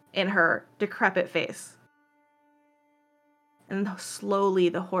deep in her decrepit face. And slowly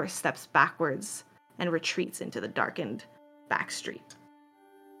the horse steps backwards and retreats into the darkened back street.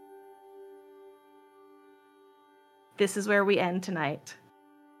 This is where we end tonight.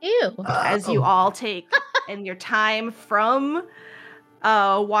 Ew. As you all take in your time from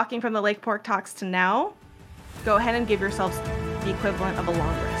walking from the Lakeport Talks to now, go ahead and give yourselves the equivalent of a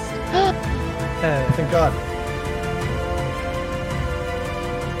long rest. Thank God.